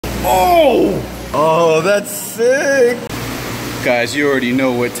Oh! Oh, that's sick! Guys, you already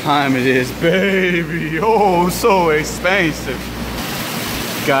know what time it is, baby. Oh, so expensive.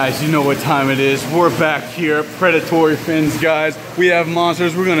 Guys, you know what time it is. We're back here at Predatory Fins, guys. We have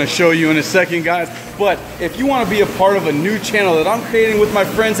monsters we're gonna show you in a second, guys. But if you wanna be a part of a new channel that I'm creating with my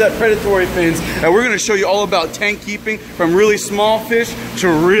friends at Predatory Fins, and we're gonna show you all about tank keeping from really small fish to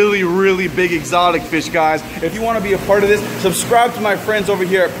really, really big exotic fish, guys. If you wanna be a part of this, subscribe to my friends over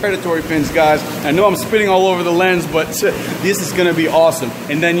here at Predatory Fins, guys. I know I'm spitting all over the lens, but this is gonna be awesome.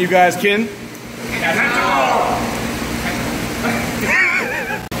 And then you guys can...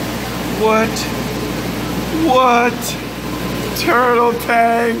 What? Turtle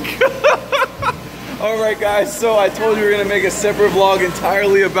tank. Alright guys, so I told you we were going to make a separate vlog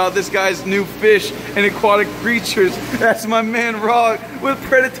entirely about this guy's new fish and aquatic creatures. That's my man Rod with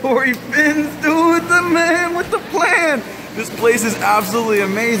Predatory Fins, dude, the man with the plan. This place is absolutely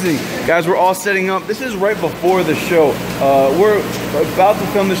amazing. Guys, we're all setting up. This is right before the show. We're about to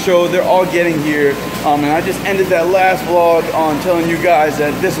film the show. They're all getting here. And I just ended that last vlog on telling you guys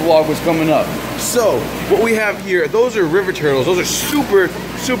that this vlog was coming up. So, what we have here, those are river turtles. Those are super,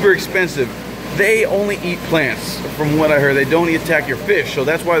 super expensive. They only eat plants, from what I heard. They don't attack your fish, so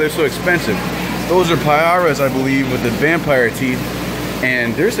that's why they're so expensive. Those are pairas, I believe, with the vampire teeth.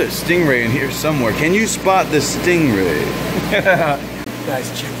 And there's a stingray in here somewhere. Can you spot the stingray?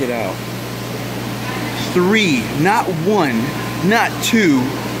 Guys, check it out. 3, not 1, not 2,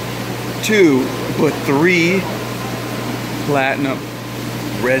 but 3 platinum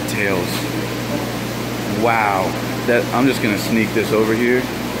red tails. Wow. I'm just gonna sneak this over here.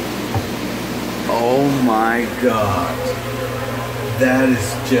 Oh my God. That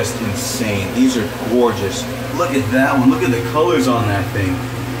is just insane. These are gorgeous. Look at that one. Look at the colors on that thing.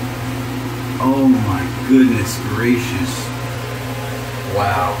 Oh my goodness gracious.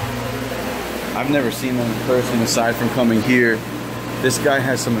 Wow. I've never seen them in person aside from coming here. This guy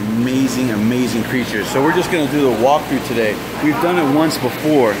has some amazing, amazing creatures. So we're just going to do the walkthrough today. We've done it once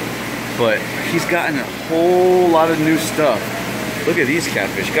before, but he's gotten a whole lot of new stuff. Look at these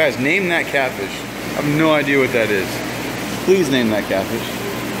catfish. Guys, name that catfish. I have no idea what that is. Please name that catfish.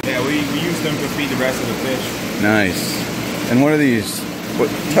 Yeah, we use them to feed the rest of the fish. Nice. And what are these?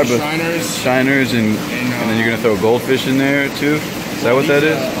 What type of shiners? Shiners, and then you're gonna throw goldfish in there too? Is that what that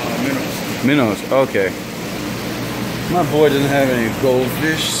is? Minnows. Minnows. Okay. My boy doesn't have any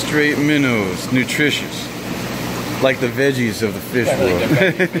goldfish. Straight minnows. Nutritious. Like the veggies of the fish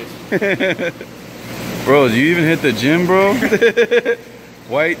world. Bro, do you even hit the gym, bro?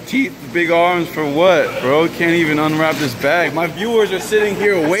 White teeth, big arms for what, bro? Can't even unwrap this bag. My viewers are sitting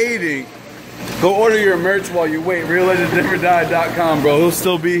here waiting. Go order your merch while you wait. RealLegendsNeverDie.com, bro. He'll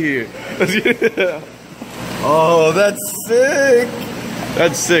still be here. Oh, that's sick.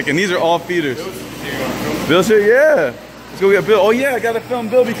 That's sick. And these are all feeders. Bill's here? Yeah. Let's go get Bill. Oh, yeah, I got to film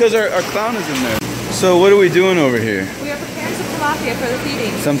Bill because our clown is in there. So what are we doing over here? We are preparing some tilapia for the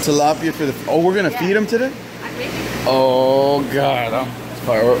feeding. Some tilapia for the... Oh, we're going to feed them today? Oh, God.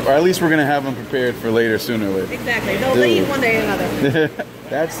 Or at least we're gonna have them prepared for later, sooner or later. Exactly. They'll eat one day or another.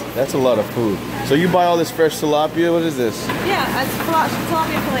 That's a lot of food. So you buy all this fresh tilapia. What is this? Yeah, it's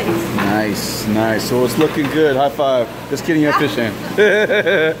tilapia fillets. Nice, nice. So it's looking good. High five. Just kidding, you have fish hand.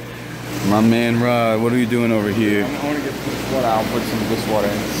 My man Rod, what are you doing over here? I want to get this water. I'll put some of this water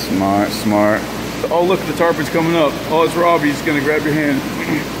in. Smart, smart. Oh, look, the tarpon's coming up. Oh, it's Robbie. He's gonna grab your hand.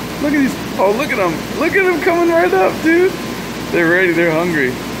 Look at these. Oh, look at them. Look at them coming right up, dude. They're ready, they're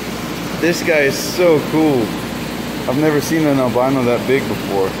hungry. This guy is so cool. I've never seen an albino that big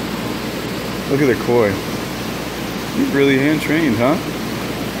before. Look at the koi. He's really hand trained, huh?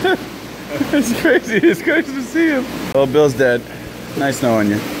 It's crazy, it's crazy to see him. Oh, Bill's dead. Nice knowing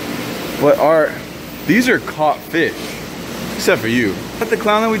you. These are caught fish. Except for you. Is that the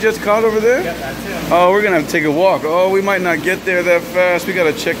clown that we just caught over there? Yeah, that's him. Oh, we're gonna have to take a walk. Oh, we might not get there that fast. We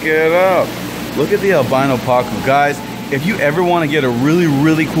gotta check it out. Look at the albino pacu, guys. If you ever want to get a really,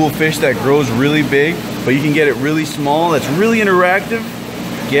 really cool fish that grows really big, but you can get it really small, that's really interactive,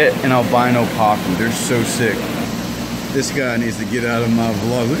 get an albino pacu. They're so sick. This guy needs to get out of my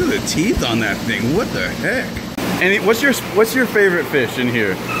vlog. Look at the teeth on that thing. What the heck? And what's your favorite fish in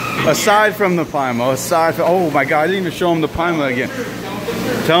here? Aside from the Pima, oh my God, I didn't even show him the Pima again.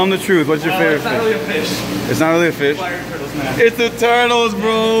 Tell him the truth. What's your favorite fish? It's not really a fish. It's not really a fish? Turtles, man. It's the turtles,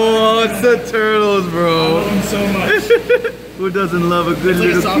 bro. It's the turtles, bro. I love them so much. Who doesn't love a good it's like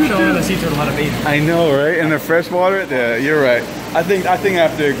little a soft shell and a sea turtle, how to bathe. I know, right? And the freshwater? Yeah, you're right. I think I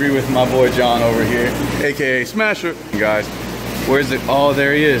have to agree with my boy John over here, aka Smasher. Guys, where's it? Oh,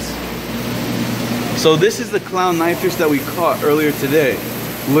 there he is. So this is the clown knifefish that we caught earlier today.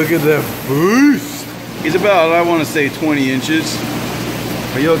 Look at that boost. He's about, I want to say 20 inches.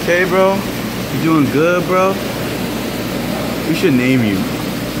 Are you okay, bro? You doing good, bro? We should name you.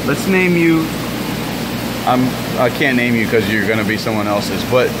 Let's name you. I can't name you because you're gonna be someone else's,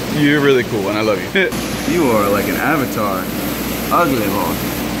 but you're really cool and I love you. You are like an avatar. Ugly boy.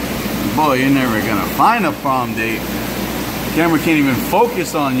 Boy, you're never gonna find a prom date. The camera can't even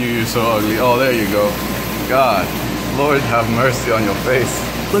focus on you, you're so ugly. Oh, there you go. God, Lord have mercy on your face.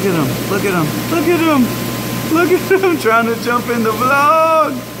 Look at him, look at him, look at him. Look at him trying to jump in the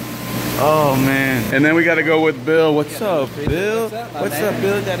vlog. Oh man. And then we gotta go with Bill. What's up, Bill? What's up,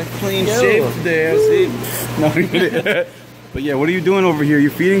 Bill? Got a clean shave today, I see. No, but yeah, what are you doing over here? You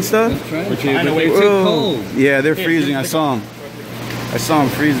feeding stuff? We're trying to wait too cold. Yeah, they're freezing. I saw them. I saw them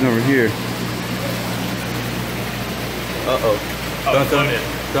freezing over here. Uh-oh. Oh, floated.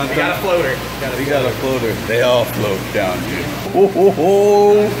 We got a floater. We got a floater. They all float down here.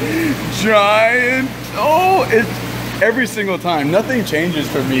 Oh, giant. Oh, it's every single time. Nothing changes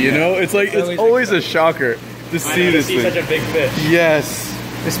for me, you know? It's like, it's always a shocker to see this thing. Such a big fish. Yes.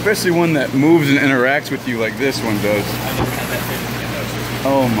 Especially one that moves and interacts with you like this one does.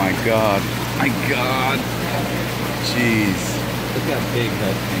 Oh my God. My God. Jeez. Look how big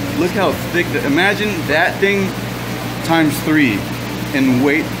that thing is. Look how thick. Imagine that thing times 3 in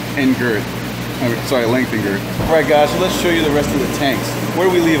weight and girth. Sorry, length and girth. All right, guys, so let's show you the rest of the tanks. Where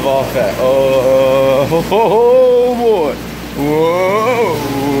do we leave off at? Oh boy. Whoa.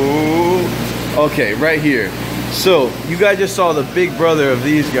 Okay, right here. So, you guys just saw the big brother of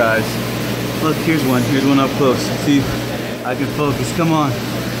these guys. Look, here's one. Here's one up close. See, I can focus. Come on.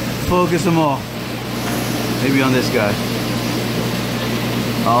 Focus them all. Maybe on this guy.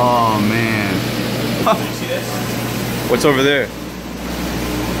 Oh, man. You see this? What's over there?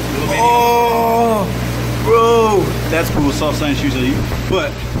 Oh, bro. That's cool. Soft sand shoes on you.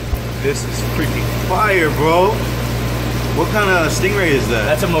 But this is freaking fire, bro. What kind of stingray is that?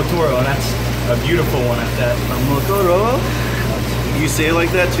 That's a Motoro, and that's a beautiful one at that. A Motoro? You say it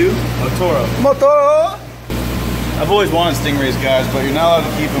like that too? Motoro. Motoro! I've always wanted stingrays, guys, but you're not allowed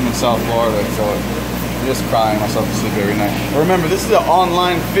to keep them in South Florida, so I'm just crying myself to sleep every night. But remember, this is an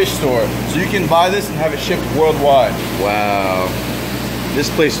online fish store, so you can buy this and have it shipped worldwide. Wow. This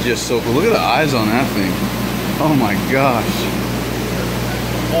place is just so cool. Look at the eyes on that thing. Oh my gosh.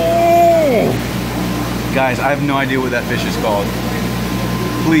 Oh! Guys, I have no idea what that fish is called.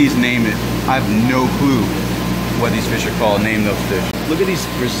 Please name it. I have no clue what these fish are called. Name those fish. Look at these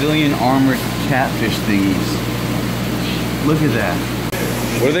Brazilian armored catfish thingies. Look at that.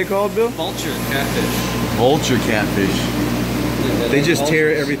 What are they called, Bill? Vulture catfish. Vulture catfish. They just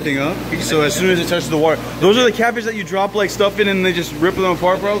tear everything up. So as soon as it touches the water, those are the catfish that you drop like stuff in and they just rip them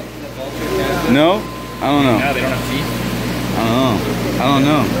apart, bro? No? I don't know. No, they don't have teeth. I don't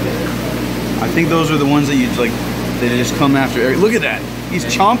know. I think those are the ones that you like. They just come after. Look at that. He's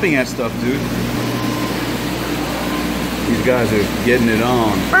chomping at stuff, dude. These guys are getting it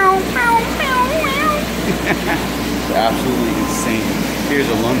on. It's absolutely insane. Here's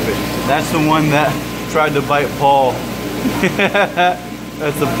a lungfish. That's the one that tried to bite Paul.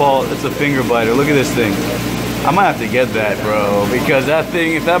 That's a Paul. That's a finger biter. Look at this thing. I might have to get that, bro, because that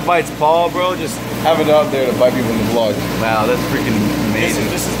thing, if that bites Paul, bro, just have it out there to bite people in the vlog. Wow, that's freaking amazing.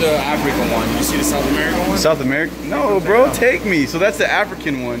 This is the African one. You see the South American one? South America? No, bro, take me. So that's the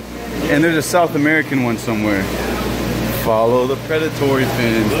African one, and there's a South American one somewhere. Follow the Predatory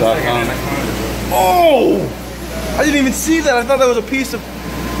Fins. Oh! I didn't even see that. I thought that was a piece of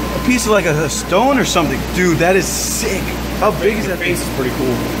like a stone or something. Dude, that is sick. How big is that thing? Face is pretty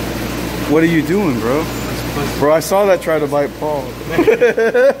cool. What are you doing, bro? Bro, I saw that try to bite Paul. What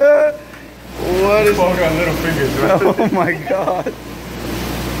is Paul got little fingers, right? Oh my God.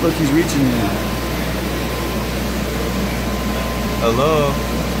 Look, he's reaching in. Hello.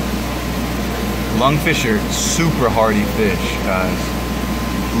 Lungfisher, super hardy fish, guys.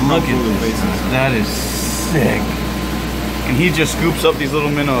 Look at this. That is sick. And he just scoops up these little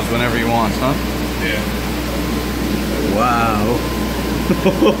minnows whenever he wants, huh? Yeah. Wow.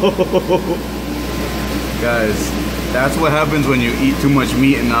 Guys, that's what happens when you eat too much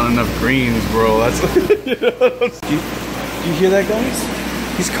meat and not enough greens, bro. That's you know, do you hear that, guys?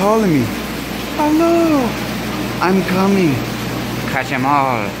 He's calling me. Hello. I'm coming. Catch them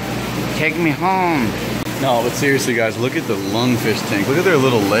all. Take me home. No, but seriously, guys, look at the lungfish tank. Look at their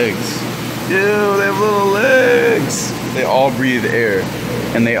little legs. Ew, they have little legs. They all breathe air,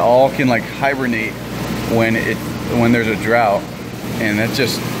 and they all can like hibernate when there's a drought, and that's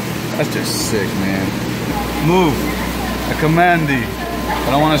just sick, man. Move. I command thee. I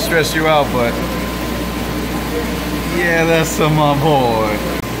don't want to stress you out, but yeah, that's my boy.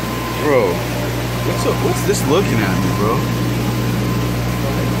 Bro, what's this looking at me, bro?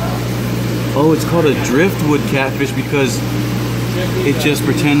 Oh, it's called a driftwood catfish because it just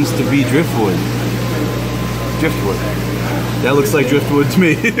pretends to be driftwood. Driftwood. That looks like driftwood to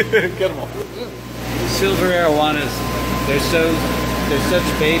me. Get them all. Silver arowanas, they're such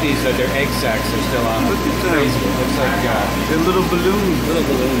babies that their egg sacs are still on. Look at them. Crazy. It looks like they're little balloons. little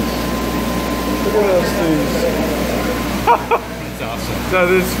balloons. Look at those things. It's awesome. That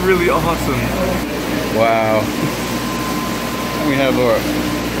is really awesome. Wow. And we have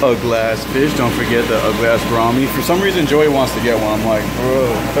our glass fish. Don't forget the glass brahmi. For some reason, Joey wants to get one. I'm like,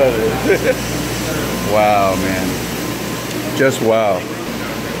 bro, cut it. Wow, man. Just wow.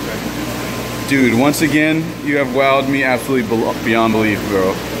 Dude, once again, you have wowed me absolutely beyond belief,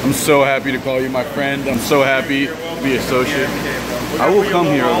 bro. I'm so happy to call you my friend. I'm so happy to be associate. I will come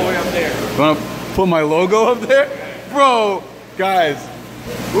here. All the way up there. You wanna put my logo up there? Bro, guys,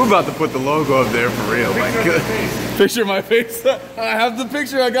 we're about to put the logo up there for real. My goodness. Picture my face. I have the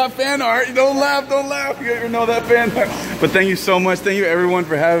picture. I got fan art. Don't laugh, don't laugh. You know that fan art. But thank you so much. Thank you everyone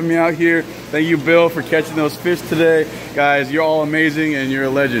for having me out here. Thank you, Bill, for catching those fish today. Guys, you're all amazing and you're a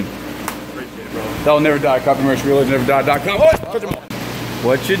legend. That'll never die. Copy merch, reallegendneverdied.com.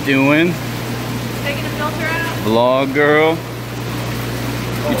 What you doing? Taking the filter out. Vlog girl.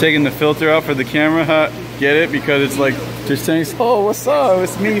 You taking the filter out for the camera, huh? Get it? Because it's like just saying, oh, what's up?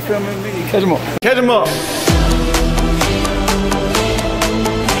 It's me filming me. Catch them all. Catch them all.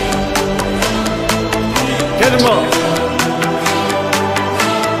 Catch them all.